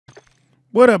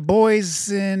What up, boys?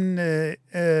 And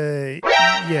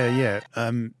yeah.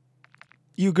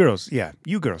 You girls, yeah,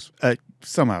 you girls.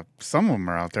 Some of them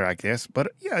are out there, I guess.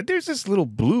 But yeah, there's this little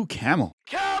blue camel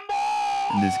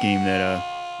in this game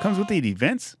that comes with the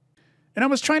events. And I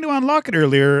was trying to unlock it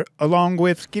earlier, along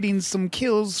with getting some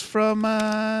kills from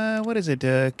what is it?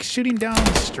 Shooting down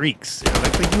streaks,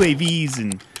 like the UAVs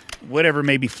and whatever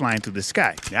may be flying through the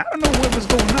sky. Now, I don't know what was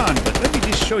going on, but let me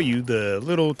just show you the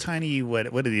little tiny what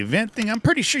is the event thing. I'm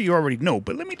pretty sure you already know,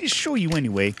 but let me just show you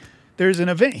anyway. There's an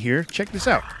event here. Check this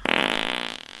out.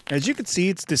 As you can see,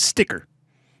 it's this sticker.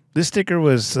 This sticker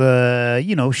was,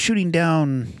 shooting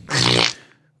down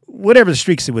whatever the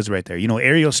streaks it was right there.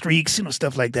 Aerial streaks,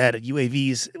 stuff like that,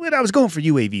 UAVs. Well, I was going for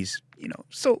UAVs,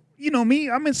 So, me,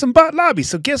 I'm in some bot lobbies.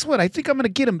 So guess what? I think I'm going to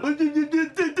get them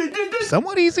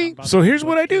somewhat easy. So here's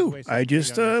what I do. I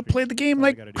just play the game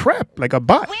like crap, like a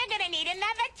bot. We're going to need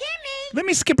another Timmy. Let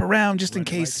me skip around just in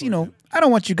case, I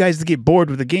don't want you guys to get bored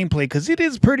with the gameplay because it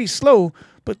is pretty slow.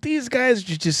 But these guys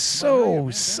are just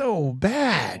so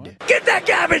bad. Get that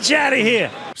garbage out of here.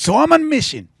 So I'm on a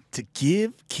mission to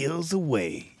give kills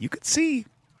away. You can see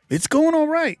it's going all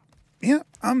right. Yeah,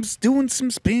 I'm doing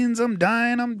some spins. I'm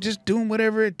dying. I'm just doing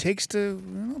whatever it takes to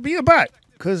be a bot.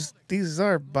 Because these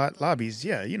are bot lobbies.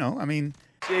 Yeah,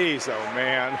 Jeez, oh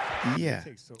man. Yeah.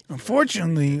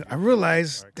 Unfortunately, I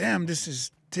realized, damn, this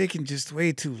is taking just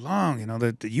way too long.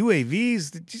 The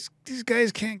UAVs, these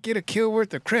guys can't get a kill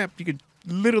worth of crap. You could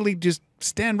literally just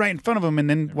stand right in front of them and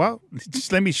then, well,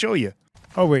 just let me show you.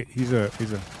 Oh, wait, he's a...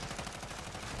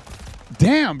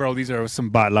 Damn, bro, these are some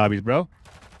bot lobbies, bro.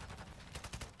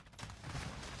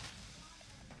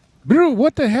 Bro,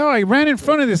 what the hell? I ran in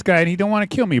front of this guy and he don't want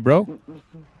to kill me, bro.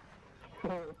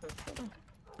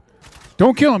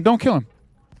 Don't kill him. Don't kill him.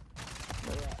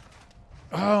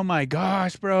 Oh, my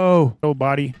gosh, bro. Oh,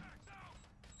 body.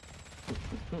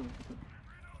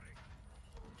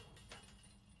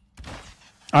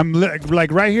 I'm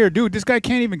like right here. Dude, this guy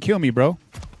can't even kill me, bro.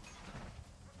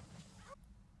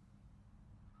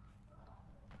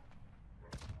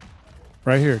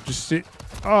 Right here. Just sit.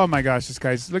 Oh, my gosh. This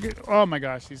guy's... Look at... Oh, my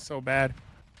gosh. He's so bad.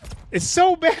 It's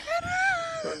so bad.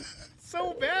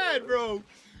 So bad, bro.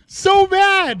 So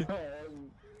bad.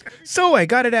 So I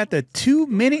got it at the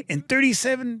 2-minute and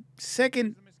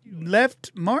 37-second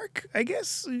left mark, I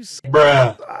guess.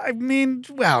 Bruh. I mean,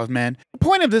 wow, man. The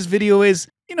point of this video is,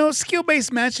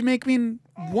 skill-based matchmaking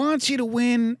wants you to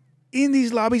win in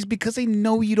these lobbies because they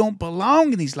know you don't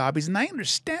belong in these lobbies. And I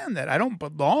understand that. I don't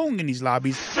belong in these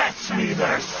lobbies. Fetch me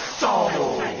their soul.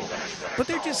 But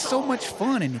they're just so much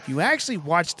fun. And if you actually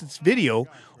watched this video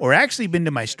or actually been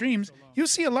to my streams, you'll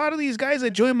see a lot of these guys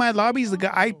that join my lobbies.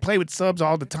 I play with subs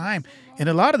all the time. And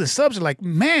a lot of the subs are like,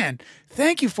 man,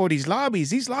 thank you for these lobbies.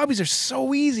 These lobbies are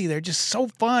so easy. They're just so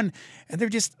fun. And they're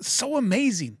just so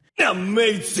amazing.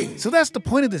 Amazing. So that's the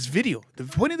point of this video. The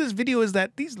point of this video is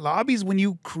that these lobbies, when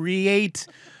you create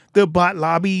the bot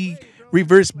lobby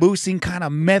reverse boosting kind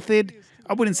of method,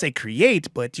 I wouldn't say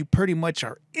create, but you pretty much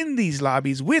are in these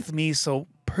lobbies with me. So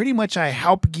pretty much I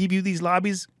help give you these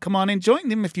lobbies. Come on and join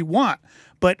them if you want.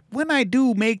 But when I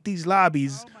do make these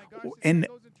lobbies and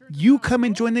you come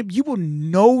and join them, you will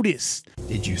notice.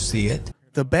 Did you see it?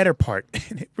 The better part.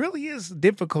 And it really is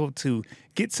difficult to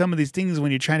get some of these things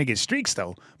when you're trying to get streaks,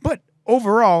 though. But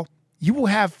overall, you will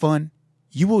have fun.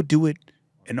 You will do it.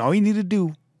 And all you need to do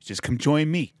is just come join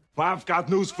me. Well, I've got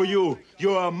news for you.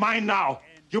 You're mine now.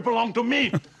 You belong to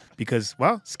me. Because,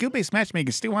 well, skill-based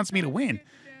matchmaking still wants me to win.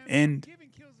 And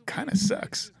kind of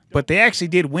sucks. But they actually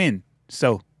did win.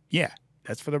 So, yeah,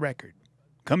 that's for the record.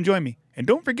 Come join me. And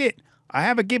don't forget, I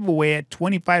have a giveaway at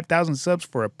 25,000 subs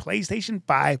for a PlayStation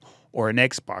 5 or an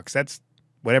Xbox. That's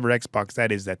whatever Xbox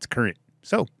that is that's current.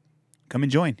 So, come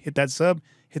and join. Hit that sub,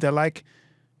 hit that like,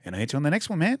 and I'll hit you on the next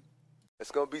one, man.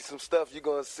 It's going to be some stuff you're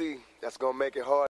going to see that's going to make it hard.